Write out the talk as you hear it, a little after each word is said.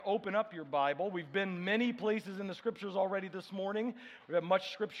Open up your Bible. We've been many places in the Scriptures already this morning. We've had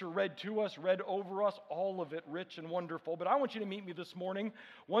much Scripture read to us, read over us, all of it rich and wonderful. But I want you to meet me this morning,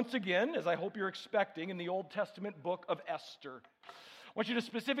 once again, as I hope you're expecting, in the Old Testament book of Esther. I want you to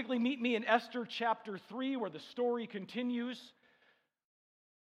specifically meet me in Esther chapter 3, where the story continues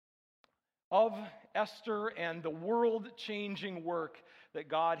of Esther and the world-changing work that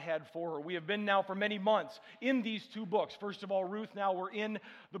God had for her. We have been now for many months in these two books. First of all, Ruth, now we're in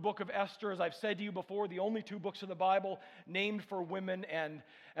the book of Esther. As I've said to you before, the only two books of the Bible named for women, and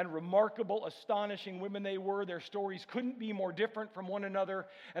remarkable, astonishing women they were. Their stories couldn't be more different from one another,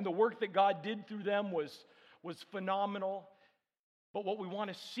 and the work that God did through them was phenomenal. But what we want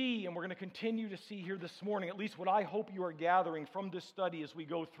to see, and we're going to continue to see here this morning, at least what I hope you are gathering from this study as we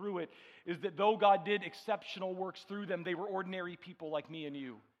go through it, is that though God did exceptional works through them, they were ordinary people like me and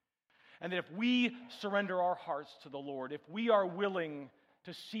you. And that if we surrender our hearts to the Lord, if we are willing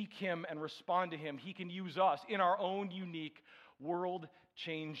to seek Him and respond to Him, He can use us in our own unique,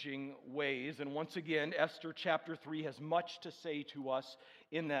 world-changing ways. And once again, Esther chapter 3 has much to say to us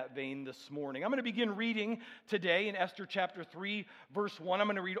in that vein this morning. I'm going to begin reading today in Esther chapter 3, verse 1. I'm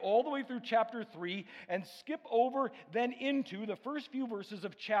going to read all the way through chapter 3 and skip over then into the first few verses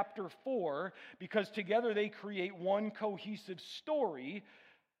of chapter 4, because together they create one cohesive story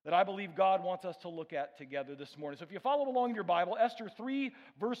that I believe God wants us to look at together this morning. So if you follow along in your Bible, Esther 3,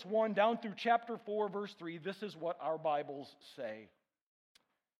 verse 1, down through chapter 4, verse 3, this is what our Bibles say.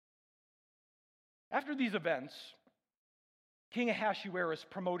 After these events, King Ahasuerus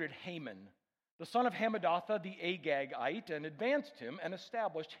promoted Haman, the son of Hammedatha the Agagite, and advanced him and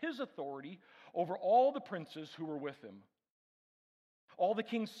established his authority over all the princes who were with him. All the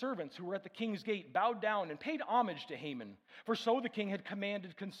king's servants who were at the king's gate bowed down and paid homage to Haman, for so the king had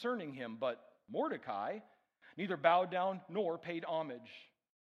commanded concerning him. But Mordecai neither bowed down nor paid homage.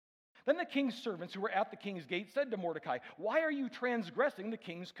 Then the king's servants who were at the king's gate said to Mordecai, "Why are you transgressing the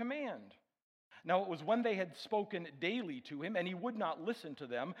king's command?" Now it was when they had spoken daily to him, and he would not listen to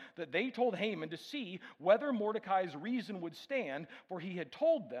them, that they told Haman to see whether Mordecai's reason would stand, for he had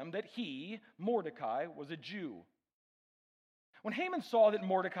told them that he, Mordecai, was a Jew. When Haman saw that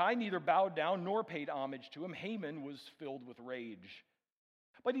Mordecai neither bowed down nor paid homage to him, Haman was filled with rage.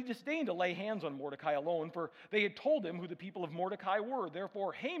 But he disdained to lay hands on Mordecai alone, for they had told him who the people of Mordecai were.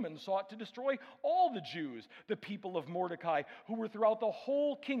 Therefore Haman sought to destroy all the Jews, the people of Mordecai, who were throughout the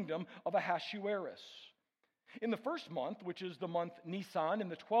whole kingdom of Ahasuerus. In the first month, which is the month Nisan, in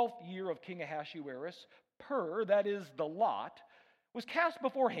the 12th year of King Ahasuerus, Pur, that is the lot, was cast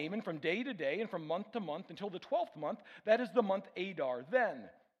before Haman from day to day and from month to month until the 12th month, that is the month Adar. Then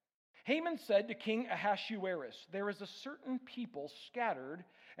Haman said to King Ahasuerus, "There is a certain people scattered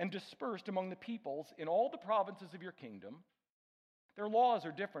and dispersed among the peoples in all the provinces of your kingdom. Their laws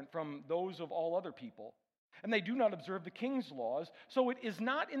are different from those of all other people, and they do not observe the king's laws, so it is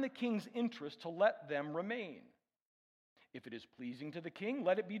not in the king's interest to let them remain. If it is pleasing to the king,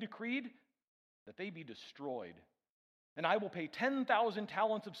 let it be decreed that they be destroyed. And I will pay 10,000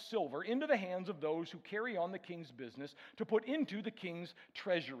 talents of silver into the hands of those who carry on the king's business to put into the king's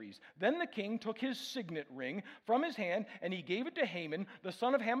treasuries." Then the king took his signet ring from his hand, and he gave it to Haman, the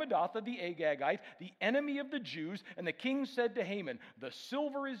son of Hammedatha the Agagite, the enemy of the Jews. And the king said to Haman, "The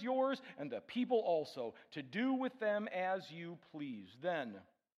silver is yours, and the people also, to do with them as you please." Then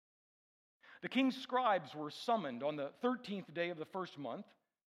the king's scribes were summoned on the 13th day of the first month.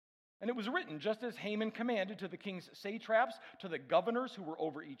 And it was written just as Haman commanded, to the king's satraps, to the governors who were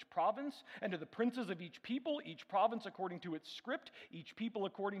over each province, and to the princes of each people, each province according to its script, each people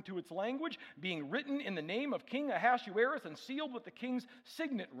according to its language, being written in the name of King Ahasuerus and sealed with the king's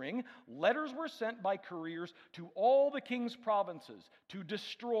signet ring. Letters were sent by couriers to all the king's provinces to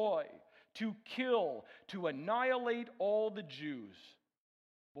destroy, to kill, to annihilate all the Jews,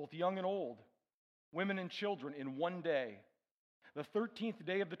 both young and old, women and children, in one day, the 13th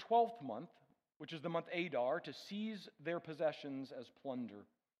day of the 12th month, which is the month Adar, to seize their possessions as plunder.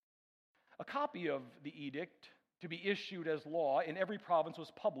 A copy of the edict to be issued as law in every province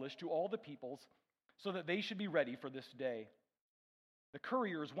was published to all the peoples, so that they should be ready for this day. The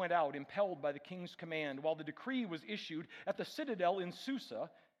couriers went out, impelled by the king's command, while the decree was issued at the citadel in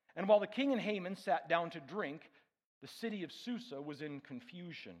Susa, and while the king and Haman sat down to drink, the city of Susa was in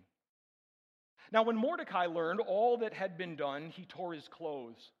confusion. Now when Mordecai learned all that had been done, he tore his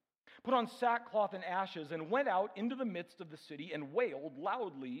clothes, put on sackcloth and ashes, and went out into the midst of the city and wailed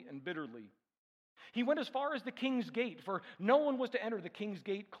loudly and bitterly. He went as far as the king's gate, for no one was to enter the king's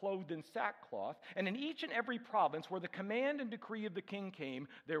gate clothed in sackcloth. And in each and every province where the command and decree of the king came,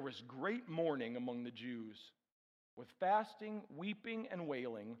 there was great mourning among the Jews. with fasting, weeping, and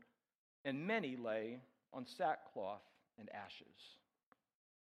wailing, and many lay on sackcloth and ashes.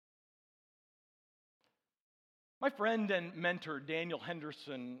 My friend and mentor, Daniel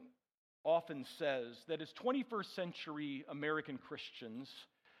Henderson, often says that as 21st century American Christians,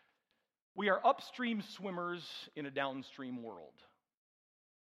 we are upstream swimmers in a downstream world.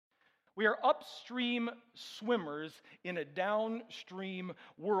 We are upstream swimmers in a downstream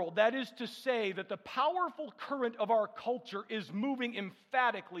world. That is to say that the powerful current of our culture is moving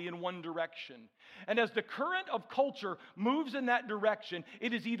emphatically in one direction. And as the current of culture moves in that direction,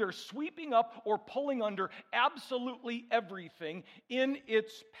 it is either sweeping up or pulling under absolutely everything in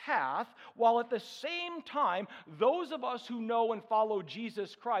its path, while at the same time, those of us who know and follow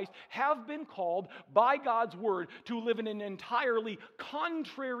Jesus Christ have been called by God's word to live in an entirely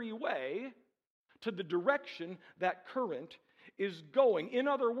contrary way to the direction that current is going. In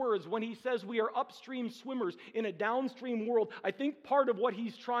other words, when he says we are upstream swimmers in a downstream world, I think part of what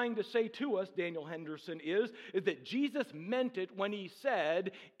he's trying to say to us, Daniel Henderson, is that Jesus meant it when he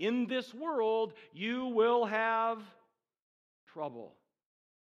said, in this world you will have trouble.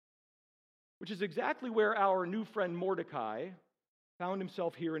 Which is exactly where our new friend Mordecai found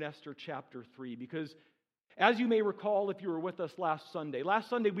himself here in Esther chapter 3, because as you may recall, if you were with us last Sunday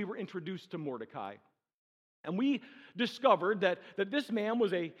we were introduced to Mordecai. And we discovered that this man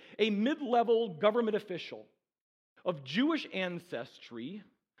was a mid-level government official of Jewish ancestry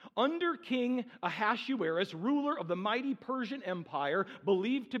under King Ahasuerus, ruler of the mighty Persian Empire,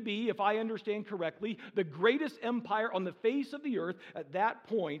 believed to be, if I understand correctly, the greatest empire on the face of the earth at that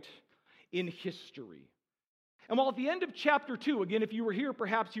point in history. And while at the end of chapter 2, again, if you were here,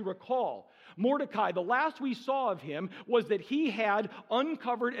 perhaps you recall, Mordecai, the last we saw of him was that he had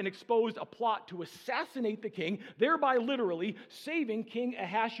uncovered and exposed a plot to assassinate the king, thereby literally saving King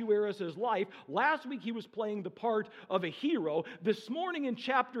Ahasuerus' life. Last week he was playing the part of a hero. This morning in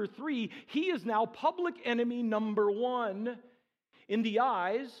chapter 3, he is now public enemy number 1 in the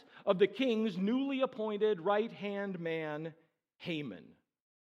eyes of the king's newly appointed right-hand man, Haman.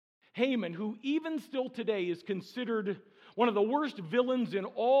 Haman, who even still today is considered one of the worst villains in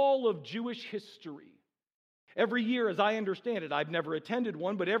all of Jewish history. Every year, as I understand it, I've never attended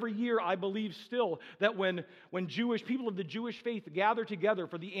one, but every year I believe still that when Jewish people of the Jewish faith gather together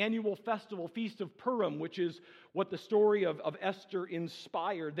for the annual festival, Feast of Purim, which is what the story of Esther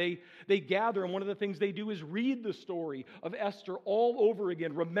inspired, they gather, and one of the things they do is read the story of Esther all over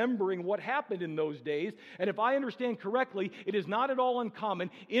again, remembering what happened in those days. And if I understand correctly, it is not at all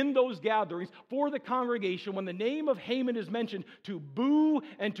uncommon in those gatherings for the congregation, when the name of Haman is mentioned, to boo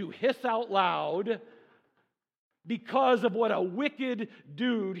and to hiss out loud, because of what a wicked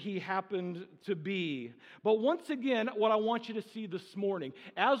dude he happened to be. But once again, what I want you to see this morning,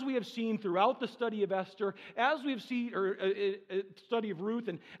 as we have seen throughout the study of Esther, as we have seen, study of Ruth,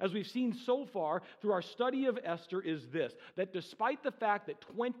 and as we've seen so far through our study of Esther, is this: that despite the fact that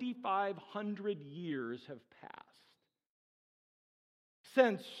 2,500 years have passed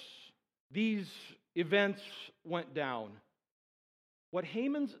since these events went down, what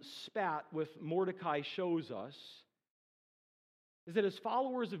Haman's spat with Mordecai shows us is that as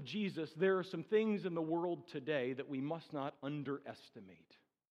followers of Jesus, there are some things in the world today that we must not underestimate.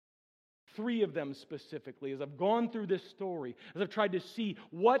 3 of them specifically. As I've gone through this story, as I've tried to see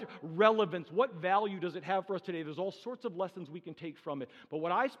what relevance, what value does it have for us today, there's all sorts of lessons we can take from it. But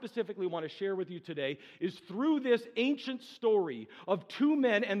what I specifically want to share with you today is through this ancient story of 2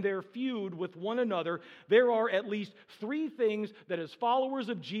 men and their feud with one another, there are at least 3 things that as followers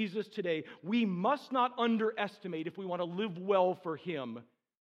of Jesus today, we must not underestimate if we want to live well for Him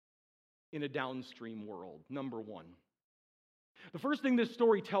in a downstream world. Number 1. The first thing this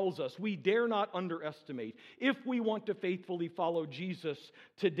story tells us, we dare not underestimate, if we want to faithfully follow Jesus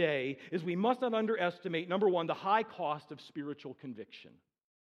today, is we must not underestimate, number 1, the high cost of spiritual conviction.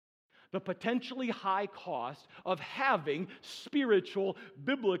 The potentially high cost of having spiritual,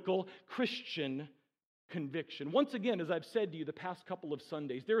 biblical, Christian conviction. Once again, as I've said to you the past couple of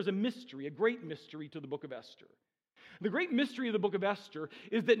Sundays, there is a mystery, a great mystery to the book of Esther. The great mystery of the book of Esther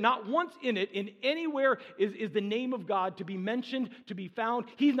is that not once in it, in anywhere, is the name of God to be mentioned, to be found.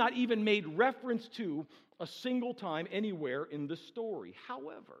 He's not even made reference to a single time anywhere in the story.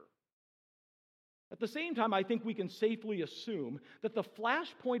 However, at the same time, I think we can safely assume that the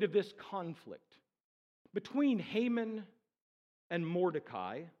flashpoint of this conflict between Haman and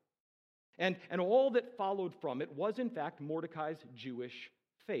Mordecai and all that followed from it was in fact Mordecai's Jewish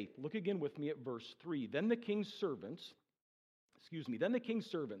faith. Look again with me at verse 3. Then the king's servants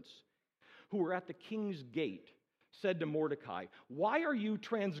who were at the king's gate said to Mordecai, "Why are you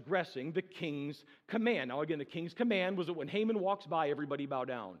transgressing the king's command?" Now again, the king's command was that when Haman walks by, everybody bow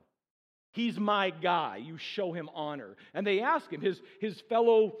down. He's my guy. You show him honor. And they ask him, his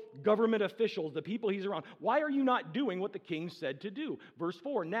fellow government officials, the people he's around, "Why are you not doing what the king said to do?" Verse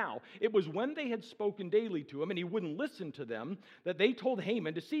 4, "Now, it was when they had spoken daily to him, and he wouldn't listen to them, that they told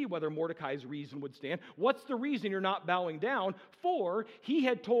Haman to see whether Mordecai's reason would stand. 'What's the reason you're not bowing down?' For he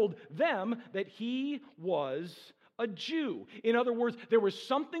had told them that he was a Jew." In other words, there was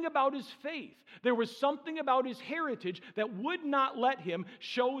something about his faith, there was something about his heritage that would not let him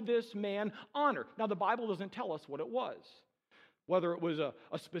show this man honor. Now, the Bible doesn't tell us what it was. Whether it was a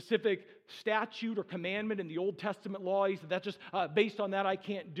specific statute or commandment in the Old Testament law, he said, "That's just based on that, I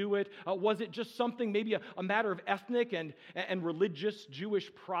can't do it." Was it just something, maybe a matter of ethnic and religious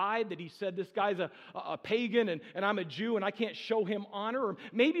Jewish pride, that he said, "This guy's a pagan and I'm a Jew and I can't show him honor"? Or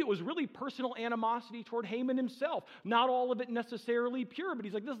maybe it was really personal animosity toward Haman himself. Not all of it necessarily pure, but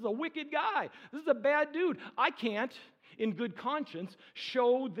he's like, "This is a wicked guy. This is a bad dude. I can't, in good conscience,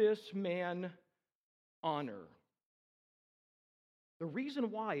 show this man honor." The reason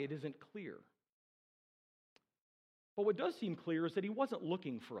why it isn't clear. But what does seem clear is that he wasn't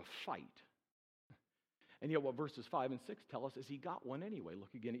looking for a fight. And yet what verses 5 and 6 tell us is he got one anyway.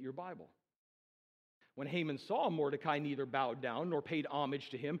 Look again at your Bible. When Haman saw Mordecai neither bowed down nor paid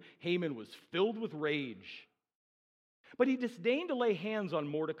homage to him, Haman was filled with rage. But he disdained to lay hands on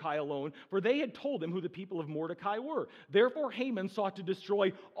Mordecai alone, for they had told him who the people of Mordecai were. Therefore Haman sought to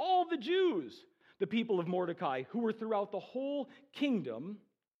destroy all the Jews, the people of Mordecai, who were throughout the whole kingdom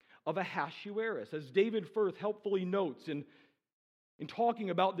of Ahasuerus. As David Firth helpfully notes in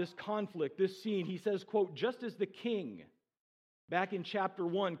talking about this conflict, this scene, he says, quote, "Just as the king, back in chapter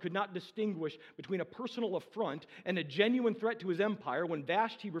 1, could not distinguish between a personal affront and a genuine threat to his empire when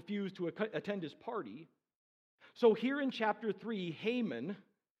Vashti refused to attend his party, so here in chapter 3, Haman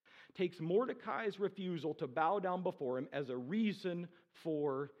takes Mordecai's refusal to bow down before him as a reason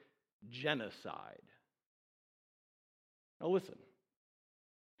for genocide." Now listen,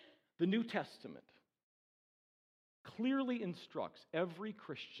 the New Testament clearly instructs every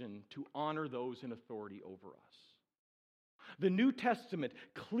Christian to honor those in authority over us. The New Testament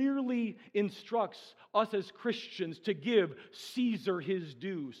clearly instructs us as Christians to give Caesar his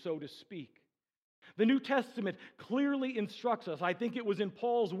due, so to speak. The New Testament clearly instructs us, I think it was in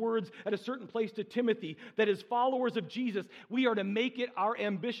Paul's words at a certain place to Timothy, that as followers of Jesus, we are to make it our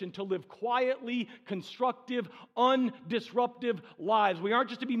ambition to live quietly, constructive, undisruptive lives. We aren't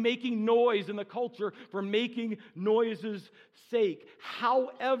just to be making noise in the culture for making noise's sake.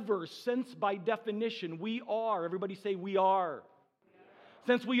 However, since by definition we are, everybody say we are.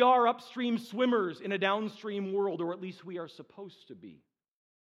 Since we are upstream swimmers in a downstream world, or at least we are supposed to be,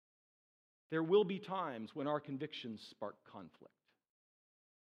 there will be times when our convictions spark conflict.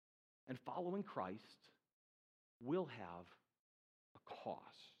 And following Christ will have a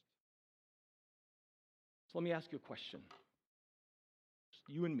cost. So let me ask you a question. Just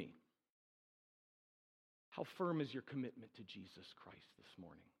you and me. How firm is your commitment to Jesus Christ this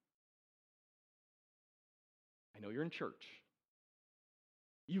morning? I know you're in church.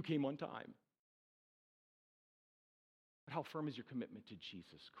 You came on time. But how firm is your commitment to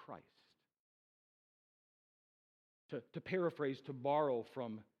Jesus Christ? To paraphrase, to borrow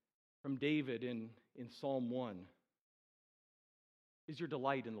from David in Psalm 1, is your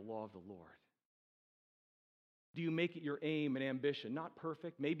delight in the law of the Lord? Do you make it your aim and ambition? Not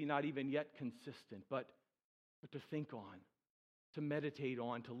perfect, maybe not even yet consistent, but to think on, to meditate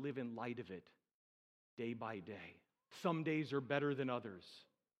on, to live in light of it day by day. Some days are better than others.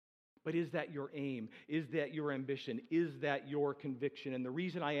 But is that your aim? Is that your ambition? Is that your conviction? And the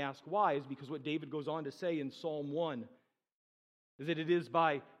reason I ask why is because what David goes on to say in Psalm 1 is that it is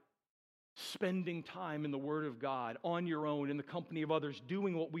by spending time in the Word of God on your own, in the company of others,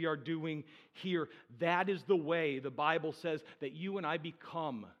 doing what we are doing here. That is the way, the Bible says, that you and I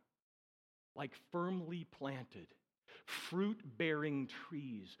become like firmly planted, fruit-bearing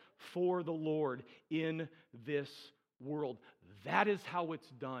trees for the Lord in this world. That is how it's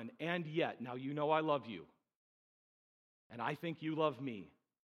done. And yet, now you know I love you, and I think you love me,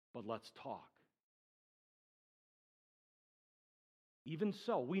 but let's talk. Even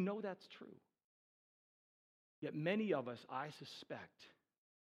so, we know that's true. Yet many of us, I suspect,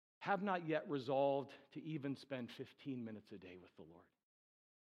 have not yet resolved to even spend 15 minutes a day with the Lord.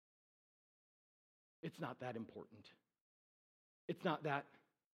 It's not that important. It's not that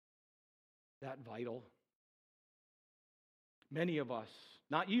vital. Many of us,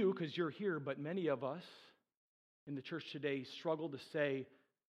 not you because you're here, but many of us in the church today struggle to say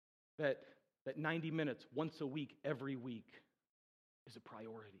that that 90 minutes once a week, every week, is a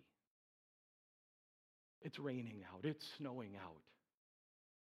priority. It's raining out. It's snowing out.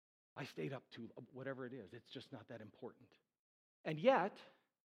 I stayed up to whatever it is. It's just not that important. And yet,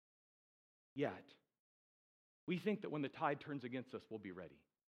 we think that when the tide turns against us, we'll be ready.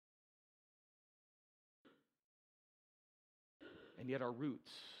 And yet our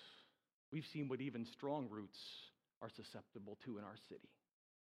roots, we've seen what even strong roots are susceptible to in our city.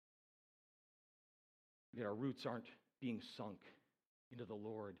 Yet our roots aren't being sunk into the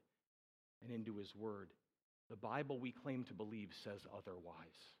Lord and into His Word. The Bible we claim to believe says otherwise.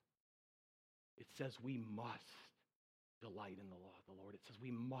 It says we must delight in the law of the Lord. It says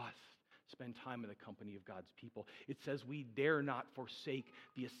we must spend time in the company of God's people. It says we dare not forsake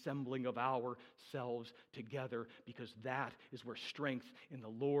the assembling of ourselves together, because that is where strength in the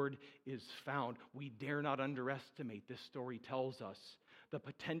Lord is found. We dare not underestimate, this story tells us, the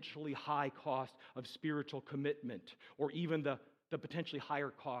potentially high cost of spiritual commitment, or even the potentially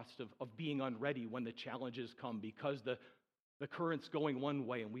higher cost of being unready when the challenges come, because the current's going one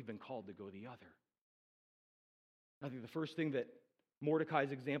way and we've been called to go the other. I think the first thing that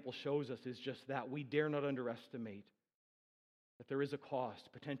Mordecai's example shows us is just that. We dare not underestimate that there is a cost,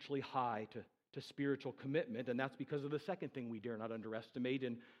 potentially high, to spiritual commitment, and that's because of the second thing we dare not underestimate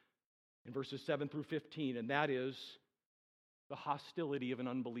in verses 7 through 15, and that is the hostility of an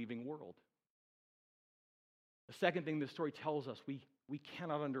unbelieving world. The second thing this story tells us we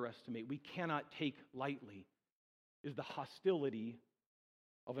cannot underestimate, we cannot take lightly, is the hostility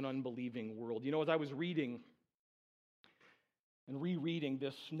of an unbelieving world. You know, as I was reading and rereading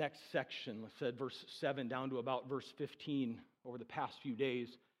this next section, let's say verse 7 down to about verse 15 over the past few days,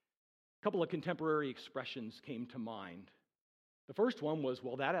 a couple of contemporary expressions came to mind. The first one was,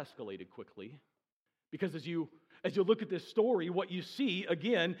 well, that escalated quickly. Because as you look at this story, what you see,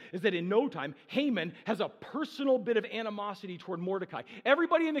 again, is that in no time, Haman has a personal bit of animosity toward Mordecai.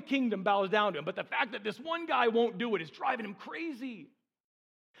 Everybody in the kingdom bows down to him, but the fact that this one guy won't do it is driving him crazy.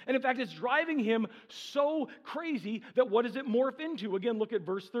 And in fact, it's driving him so crazy that what does it morph into? Again, look at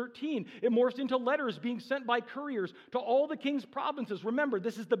verse 13. It morphs into letters being sent by couriers to all the king's provinces. Remember,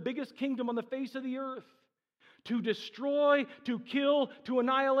 this is the biggest kingdom on the face of the earth. To destroy, to kill, to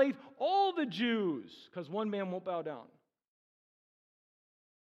annihilate all the Jews, because one man won't bow down.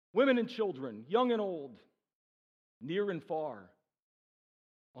 Women and children, young and old, near and far,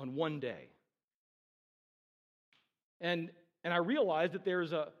 on one day. And I realize that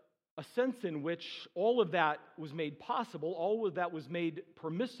there's a sense in which all of that was made possible, all of that was made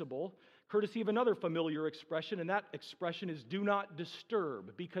permissible, courtesy of another familiar expression, and that expression is do not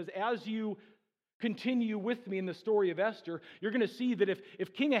disturb. Because as you continue with me in the story of Esther, you're going to see that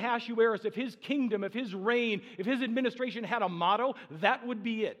if King Ahasuerus, if his kingdom, if his reign, if his administration had a motto, that would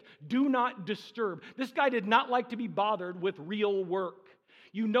be it. Do not disturb. This guy did not like to be bothered with real work.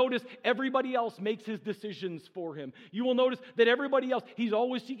 You notice everybody else makes his decisions for him. You will notice that everybody else, he's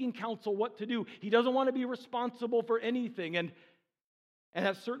always seeking counsel what to do. He doesn't want to be responsible for anything. And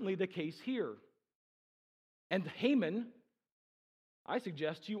that's certainly the case here. And Haman, I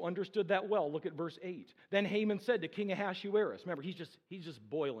suggest you understood that well. Look at verse 8. Then Haman said to King Ahasuerus, remember, he's just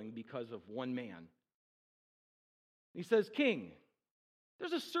boiling because of one man. He says, King,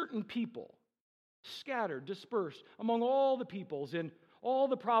 there's a certain people scattered, dispersed among all the peoples in all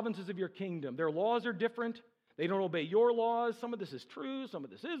the provinces of your kingdom. Their laws are different. They don't obey your laws. Some of this is true, some of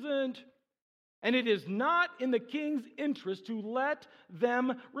this isn't. And it is not in the king's interest to let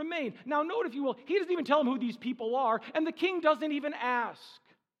them remain. Now, note, if you will, he doesn't even tell them who these people are, and the king doesn't even ask.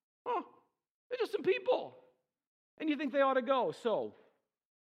 Oh, they're just some people. And you think they ought to go. So,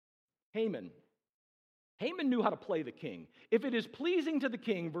 Haman knew how to play the king. If it is pleasing to the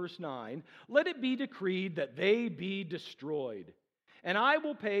king, verse 9, let it be decreed that they be destroyed. And I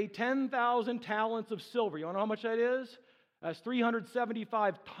will pay 10,000 talents of silver. You want to know how much that is? That's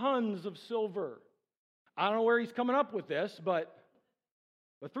 375 tons of silver. I don't know where he's coming up with this, but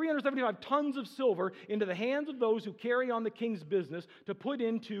 375 tons of silver into the hands of those who carry on the king's business to put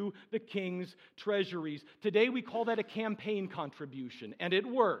into the king's treasuries. Today we call that a campaign contribution, and it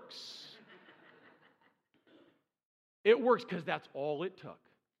works. It works because that's all it took.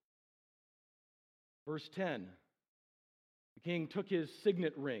 Verse 10. The king took his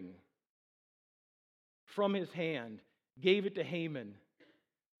signet ring from his hand, gave it to Haman,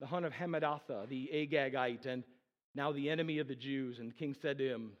 the son of Hammedatha, the Agagite, and now the enemy of the Jews. And the king said to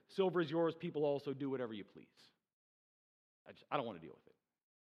him, silver is yours, people also, do whatever you please. I don't want to deal with it.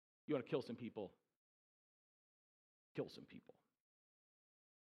 You want to kill some people? Kill some people.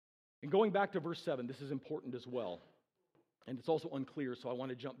 And going back to verse 7, this is important as well. And it's also unclear, so I want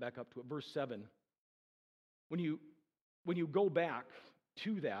to jump back up to it. Verse 7. When you go back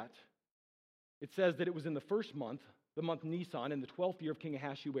to that, it says that it was in the first month, the month Nisan, in the 12th year of King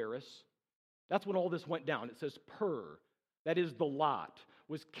Ahasuerus. That's when all this went down. It says Pur, that is the lot,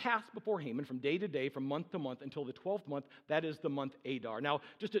 was cast before Haman from day to day, from month to month, until the 12th month, that is the month Adar. Now,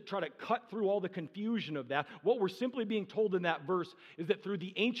 just to try to cut through all the confusion of that, what we're simply being told in that verse is that through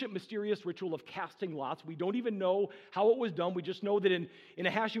the ancient mysterious ritual of casting lots, we don't even know how it was done, we just know that in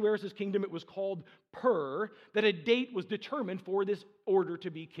Ahasuerus' kingdom it was called Pur, that a date was determined for this order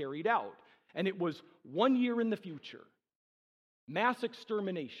to be carried out. And it was 1 year in the future. Mass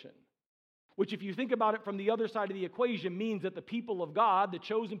extermination. Which, if you think about it from the other side of the equation, means that the people of God, the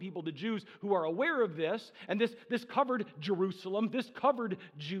chosen people, the Jews who are aware of this, and this covered Jerusalem, this covered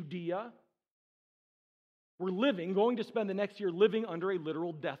Judea, were going to spend the next year living under a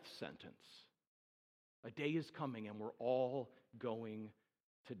literal death sentence. A day is coming and we're all going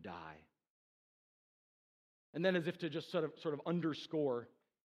to die. And then, as if to just sort of underscore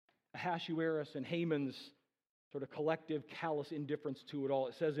Ahasuerus and Haman's sort of collective callous indifference to it all,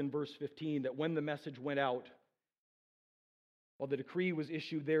 it says in verse 15 that when the message went out, while the decree was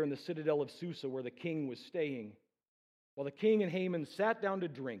issued there in the citadel of Susa where the king was staying, while the king and Haman sat down to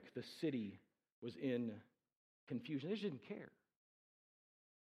drink, the city was in confusion. They just didn't care.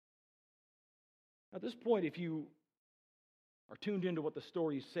 At this point, if you are tuned into what the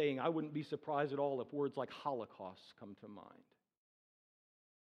story is saying, I wouldn't be surprised at all if words like Holocaust come to mind.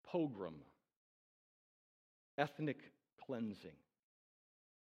 Pogrom. Ethnic cleansing.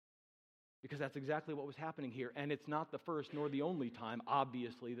 Because that's exactly what was happening here. And it's not the first nor the only time,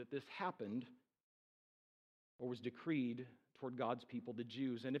 obviously, that this happened or was decreed toward God's people, the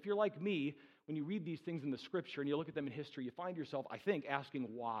Jews. And if you're like me, when you read these things in the Scripture and you look at them in history, you find yourself, I think, asking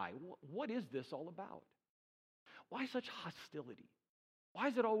why. What is this all about? Why such hostility? Why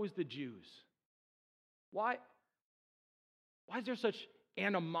is it always the Jews? Why is there such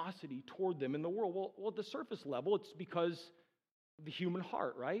animosity toward them in the world? Well, at the surface level, it's because of the human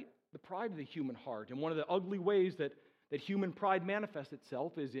heart, right? The pride of the human heart. And one of the ugly ways that human pride manifests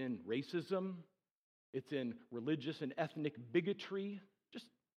itself is in racism, it's in religious and ethnic bigotry, just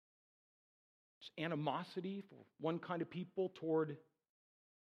animosity for one kind of people toward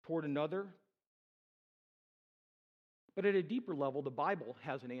another. But at a deeper level, the Bible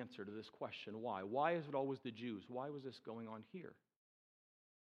has an answer to this question. Why? Why is it always the Jews? Why was this going on here?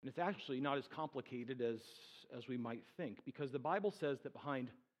 And it's actually not as complicated as we might think, because the Bible says that behind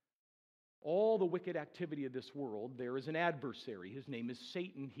all the wicked activity of this world, there is an adversary. His name is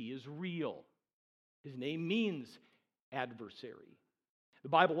Satan. He is real. His name means adversary. The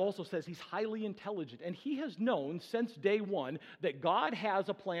Bible also says he's highly intelligent, and he has known since day one that God has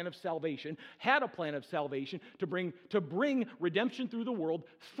a plan of salvation, had a plan of salvation to bring redemption through the world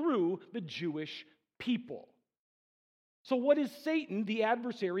through the Jewish people. So what is Satan, the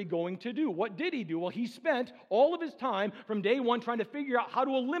adversary, going to do? What did he do? Well, he spent all of his time from day one trying to figure out how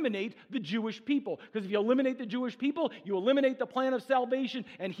to eliminate the Jewish people. Because if you eliminate the Jewish people, you eliminate the plan of salvation,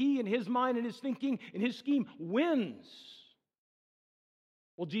 and he, in his mind, and his thinking, and his scheme, wins.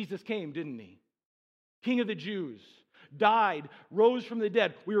 Well, Jesus came, didn't he? King of the Jews, died, rose from the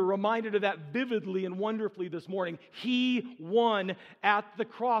dead. We were reminded of that vividly and wonderfully this morning. He won at the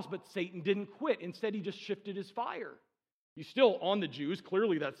cross, but Satan didn't quit. Instead, he just shifted his fire. He's still on the Jews.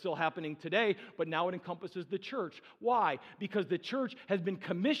 Clearly, that's still happening today, but now it encompasses the church. Why? Because the church has been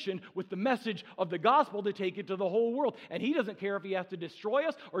commissioned with the message of the gospel to take it to the whole world. And he doesn't care if he has to destroy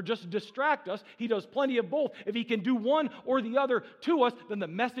us or just distract us. He does plenty of both. If he can do one or the other to us, then the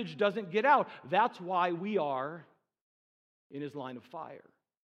message doesn't get out. That's why we are in his line of fire.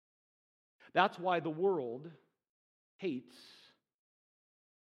 That's why the world hates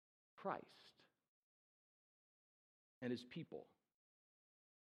Christ and his people.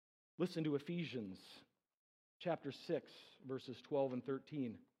 Listen to Ephesians chapter 6, verses 12 and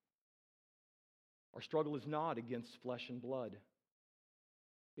 13. Our struggle is not against flesh and blood.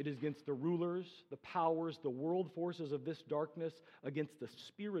 It is against the rulers, the powers, the world forces of this darkness, against the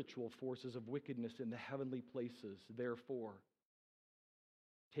spiritual forces of wickedness in the heavenly places. Therefore,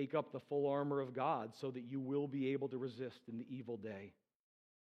 take up the full armor of God so that you will be able to resist in the evil day.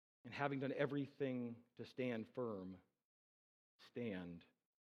 And having done everything to stand firm, stand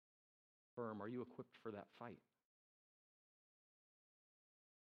firm. Are you equipped for that fight?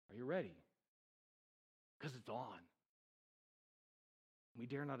 Are you ready? Because it's on. We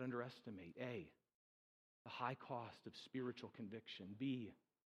dare not underestimate, A, the high cost of spiritual conviction. B,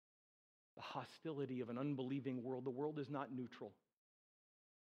 the hostility of an unbelieving world. The world is not neutral.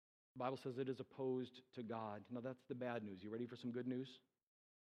 The The Bible says it is opposed to God. Now that's the bad news. You ready for some good news?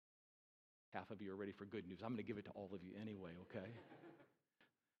 Half of you are ready for good news. I'm going to give it to all of you anyway, okay?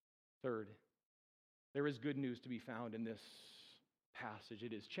 Third, there is good news to be found in this passage.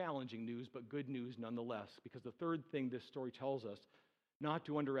 It is challenging news, but good news nonetheless, because the third thing this story tells us, not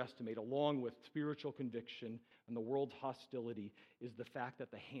to underestimate, along with spiritual conviction and the world's hostility, is the fact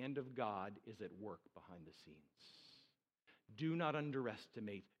that the hand of God is at work behind the scenes. Do not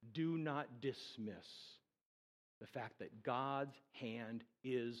underestimate, do not dismiss the fact that God's hand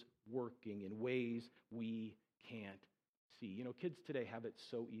is working in ways we can't see. You know, kids today have it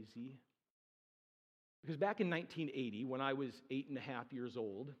so easy. Because back in 1980, when I was 8.5 years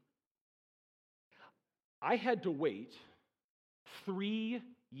old, I had to wait 3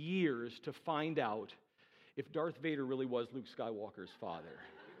 years to find out if Darth Vader really was Luke Skywalker's father.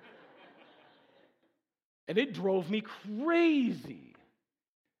 And it drove me crazy.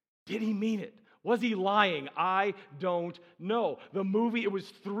 Did he mean it? Was he lying? I don't know. The movie, it was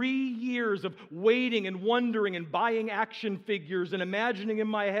 3 years of waiting and wondering and buying action figures and imagining in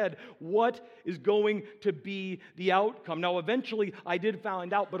my head what is going to be the outcome. Now, eventually, I did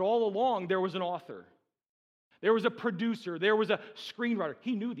find out, but all along, there was an author. There was a producer. There was a screenwriter.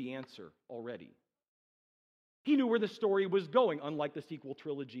 He knew the answer already. He knew where the story was going, unlike the sequel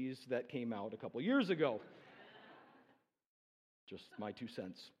trilogies that came out a couple years ago. Just my 2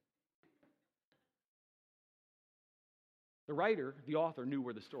 cents. The writer, the author, knew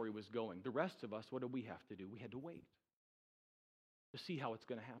where the story was going. The rest of us, what did we have to do? We had to wait to see how it's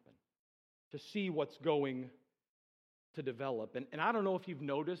going to happen, to see what's going to develop. And I don't know if you've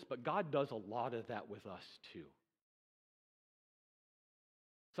noticed, but God does a lot of that with us too.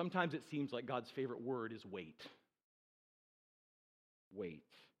 Sometimes it seems like God's favorite word is wait. Wait.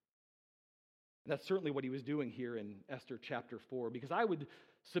 And that's certainly what he was doing here in Esther chapter 4, because I would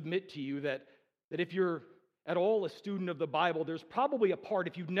submit to you that if you're at all a student of the Bible, there's probably a part,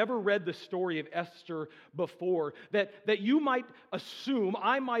 if you've never read the story of Esther before, that you might assume,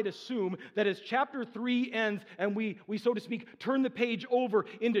 I might assume, that as chapter 3 ends and we, so to speak, turn the page over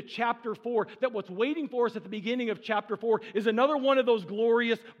into chapter 4, that what's waiting for us at the beginning of chapter 4 is another one of those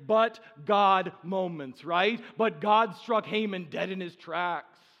glorious but God moments, right? But God struck Haman dead in his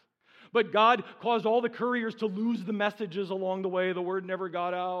tracks. But God caused all the couriers to lose the messages along the way. The word never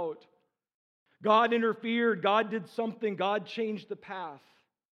got out. God interfered. God did something. God changed the path.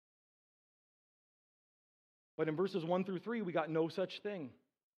 But in verses 1 through 3, we got no such thing.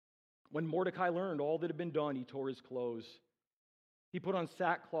 When Mordecai learned all that had been done, he tore his clothes. He put on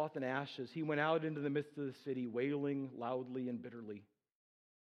sackcloth and ashes. He went out into the midst of the city, wailing loudly and bitterly.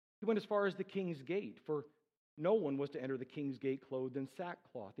 He went as far as the king's gate, for no one was to enter the king's gate clothed in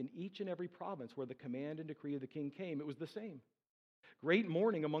sackcloth. In each and every province where the command and decree of the king came, it was the same. Great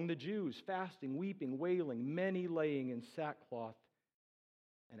mourning among the Jews, fasting, weeping, wailing, many laying in sackcloth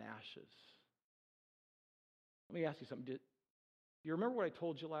and ashes. Let me ask you something. Do you remember what I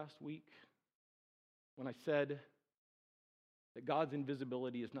told you last week when I said that God's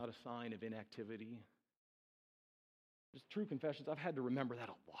invisibility is not a sign of inactivity? Just true confessions. I've had to remember that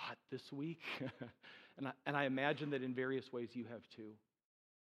a lot this week. and I imagine that in various ways you have too.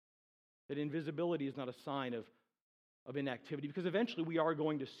 That invisibility is not a sign of inactivity, because eventually we are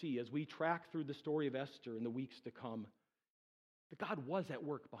going to see, as we track through the story of Esther in the weeks to come, that God was at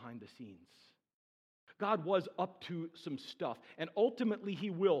work behind the scenes. God was up to some stuff, and ultimately he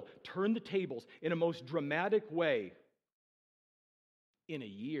will turn the tables in a most dramatic way in a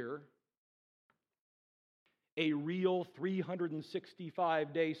year. A real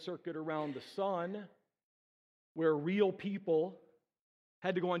 365-day circuit around the sun, where real people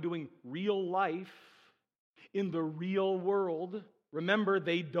had to go on doing real life in the real world. Remember,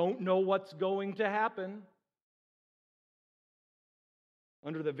 they don't know what's going to happen.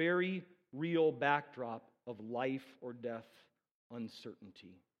 Under the very real backdrop of life or death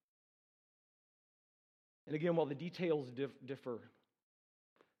uncertainty. And again, while the details differ,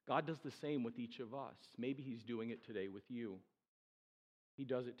 God does the same with each of us. Maybe he's doing it today with you. He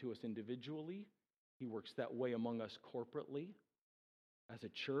does it to us individually. He works that way among us corporately, as a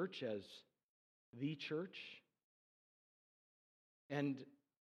church, as the church. And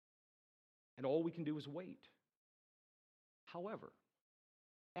all we can do is wait. However,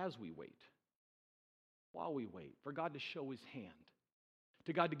 as we wait, while we wait for God to show his hand,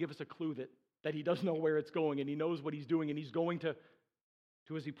 to God to give us a clue that he does know where it's going and he knows what he's doing and he's going to,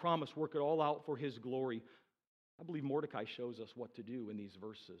 as he promised, work it all out for his glory, I believe Mordecai shows us what to do in these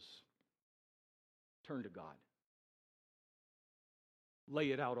verses. Turn to God.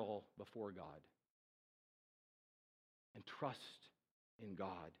 Lay it out all before God. And trust in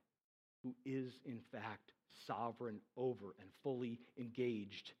God. who is, in fact, sovereign over and fully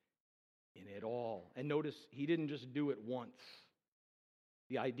engaged in it all. And notice, he didn't just do it once.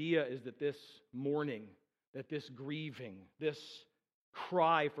 The idea is that this mourning, that this grieving, this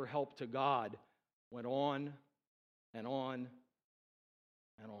cry for help to God went on and on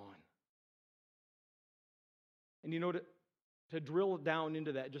and on. And to drill down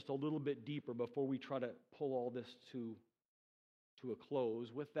into that just a little bit deeper before we try to pull all this to a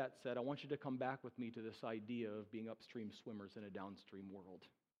close, with that said, I want you to come back with me to this idea of being upstream swimmers in a downstream world.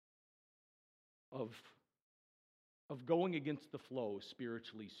 Of going against the flow,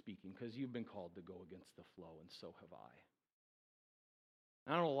 spiritually speaking, because you've been called to go against the flow, and so have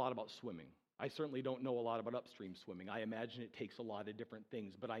I. I don't know a lot about swimming. I certainly don't know a lot about upstream swimming. I imagine it takes a lot of different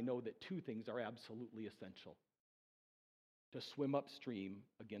things, but I know that two things are absolutely essential to swim upstream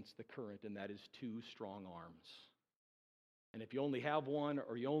against the current, and that is two strong arms. And if you only have one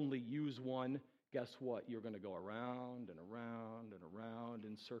or you only use one, guess what? You're going to go around and around and around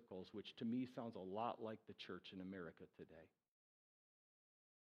in circles, which to me sounds a lot like the church in America today.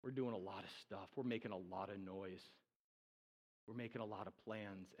 We're doing a lot of stuff. We're making a lot of noise. We're making a lot of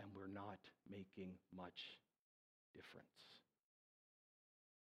plans, and we're not making much difference.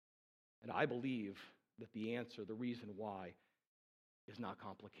 And I believe that the answer, the reason why, is not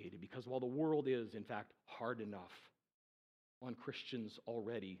complicated. Because while the world is, in fact, hard enough on Christians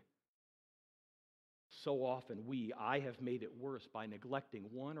already, so often I have made it worse by neglecting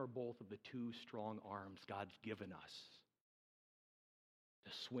one or both of the two strong arms God's given us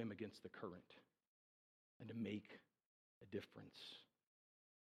to swim against the current and to make a difference.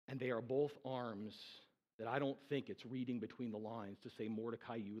 And they are both arms that I don't think it's reading between the lines to say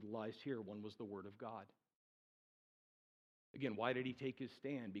Mordecai utilized here. One was the Word of God. Again, why did he take his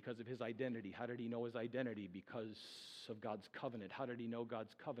stand? Because of his identity. How did he know his identity? Because of God's covenant. How did he know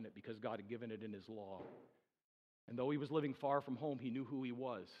God's covenant? Because God had given it in his law. And though he was living far from home, he knew who he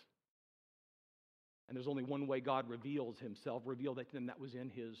was. And there's only one way God reveals himself, revealed it, and that was in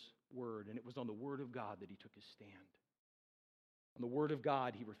his word. And it was on the Word of God that he took his stand. On the Word of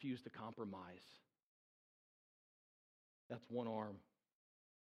God, he refused to compromise. That's one arm.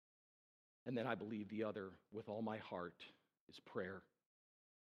 And then I believe the other, with all my heart, is prayer,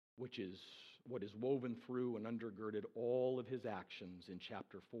 which is what is woven through and undergirded all of his actions in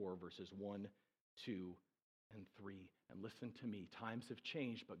chapter 4, verses 1, 2, and 3. And listen to me, times have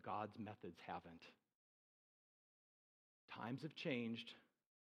changed, but God's methods haven't. Times have changed,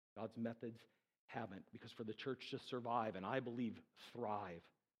 God's methods haven't, because for the church to survive, and I believe thrive,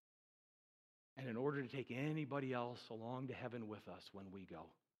 and in order to take anybody else along to heaven with us when we go,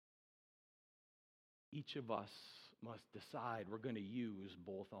 each of us must decide we're going to use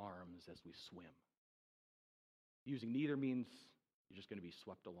both arms as we swim. Using neither means you're just going to be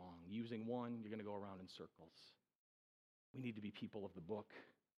swept along. Using one, you're going to go around in circles. We need to be people of the book,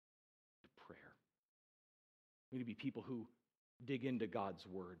 to prayer. We need to be people who dig into God's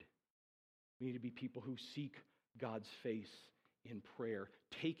word. We need to be people who seek God's face in prayer,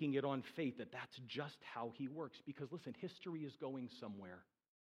 taking it on faith that that's just how he works. Because listen, history is going somewhere.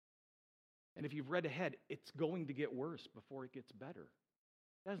 And if you've read ahead, it's going to get worse before it gets better.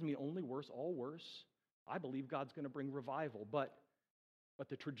 That doesn't mean only worse, all worse. I believe God's going to bring revival, but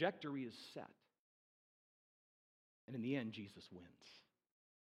the trajectory is set. And in the end, Jesus wins.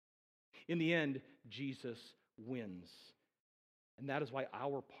 In the end, Jesus wins. And that is why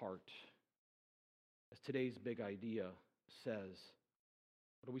our part, as today's big idea says,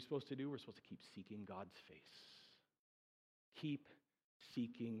 what are we supposed to do? We're supposed to keep seeking God's face. Keep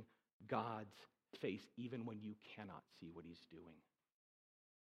seeking God's face, even when you cannot see what he's doing.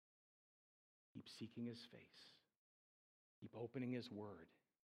 Keep seeking his face. Keep opening his word.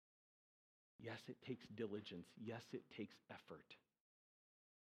 Yes, it takes diligence. Yes, it takes effort.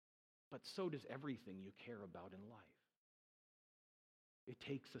 But so does everything you care about in life. It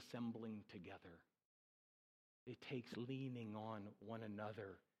takes assembling together. It takes leaning on one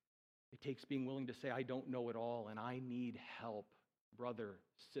another. It takes being willing to say, I don't know it all and I need help. Brother,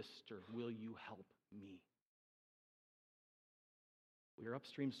 sister, will you help me? We are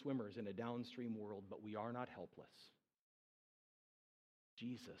upstream swimmers in a downstream world, but we are not helpless.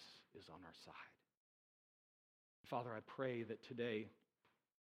 Jesus is on our side. Father, I pray that today,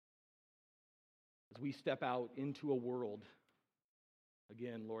 as we step out into a world,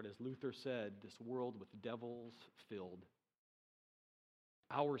 again, Lord, as Luther said, this world with devils filled,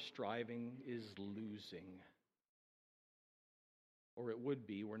 our striving is losing. Or it would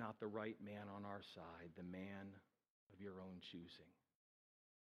be, we're not the right man on our side, the man of your own choosing,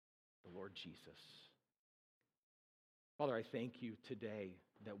 the Lord Jesus. Father, I thank you today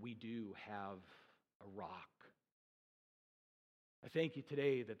that we do have a rock. I thank you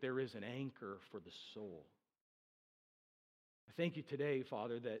today that there is an anchor for the soul. I thank you today,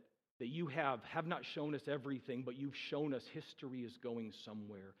 Father, that you have not shown us everything, but you've shown us history is going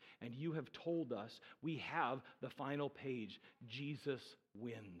somewhere. And you have told us we have the final page. Jesus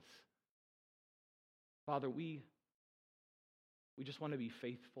wins. Father, we just want to be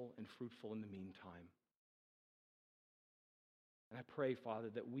faithful and fruitful in the meantime. And I pray, Father,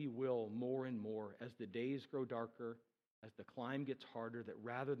 that we will more and more, as the days grow darker, as the climb gets harder, that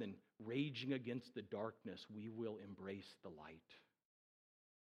rather than raging against the darkness, we will embrace the light.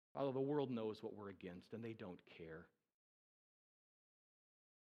 Father, the world knows what we're against, and they don't care.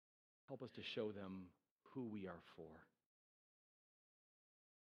 Help us to show them who we are for.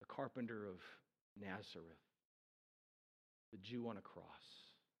 The carpenter of Nazareth, the Jew on a cross,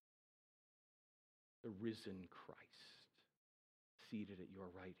 the risen Christ, seated at your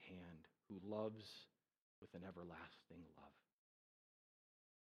right hand, who loves with an everlasting love.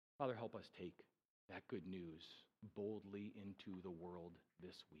 Father, help us take that good news boldly into the world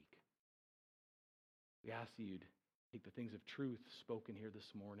this week. We ask that you'd take the things of truth spoken here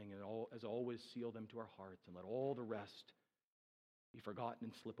this morning and as always seal them to our hearts and let all the rest be forgotten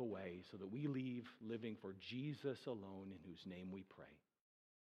and slip away so that we leave living for Jesus alone, in whose name we pray.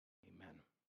 Amen.